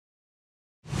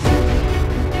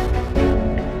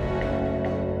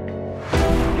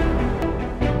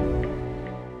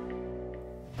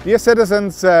Dear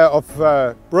citizens of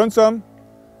Brunssum,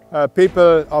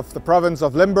 people of the province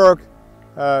of Limburg,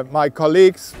 my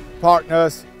colleagues,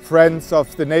 partners, friends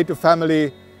of the NATO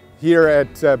family here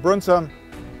at Brunssum,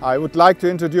 I would like to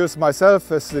introduce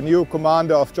myself as the new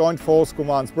commander of Joint Force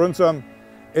Commands Brunssum.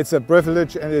 It's a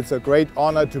privilege and it's a great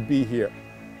honor to be here.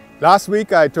 Last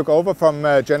week I took over from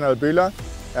General Bühler.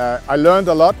 I learned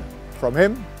a lot from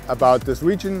him about this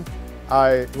region.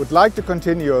 I would like to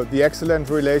continue the excellent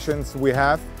relations we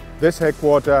have, this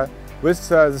headquarter, with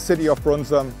the city of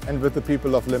Brunssum and with the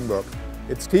people of Limburg.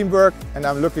 It's teamwork and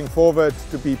I'm looking forward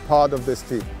to be part of this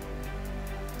team.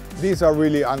 These are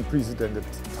really unprecedented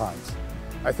times.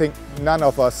 I think none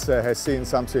of us has seen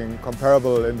something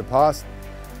comparable in the past,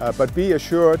 but be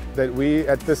assured that we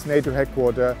at this NATO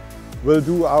headquarter will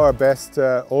do our best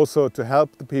also to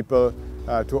help the people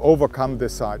to overcome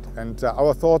this side. And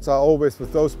our thoughts are always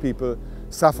with those people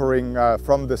suffering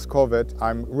from this COVID.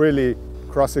 I'm really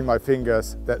crossing my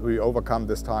fingers that we overcome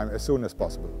this time as soon as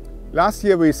possible. Last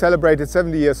year we celebrated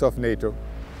 70 years of NATO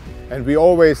and we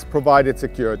always provided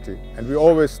security and we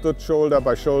always stood shoulder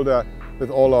by shoulder with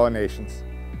all our nations.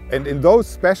 And in those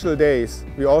special days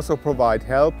we also provide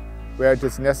help where it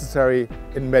is necessary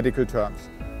in medical terms.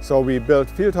 So we build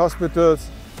field hospitals,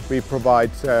 we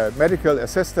provide medical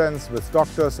assistance with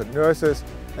doctors and nurses,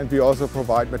 and we also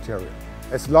provide material.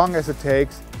 As long as it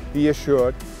takes, be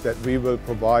assured that we will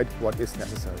provide what is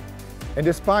necessary. And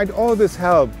despite all this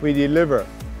help we deliver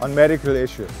on medical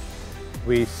issues,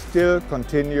 we still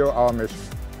continue our mission.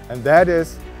 And that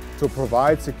is to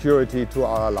provide security to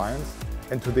our alliance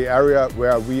and to the area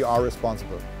where we are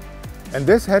responsible. And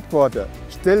this headquarter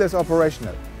still is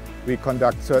operational. We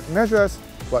conduct certain measures,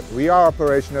 but we are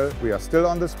operational, we are still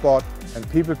on the spot, and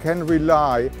people can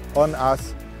rely on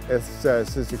us as the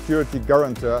security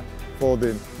guarantor for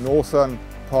the northern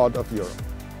part of Europe.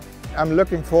 I'm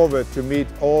looking forward to meet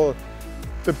all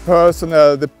the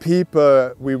personnel, the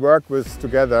people we work with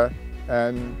together,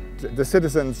 and the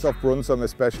citizens of Brunssum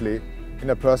especially, in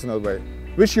a personal way.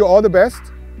 Wish you all the best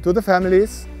to the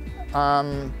families,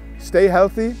 stay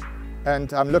healthy,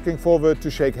 and I'm looking forward to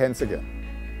shake hands again.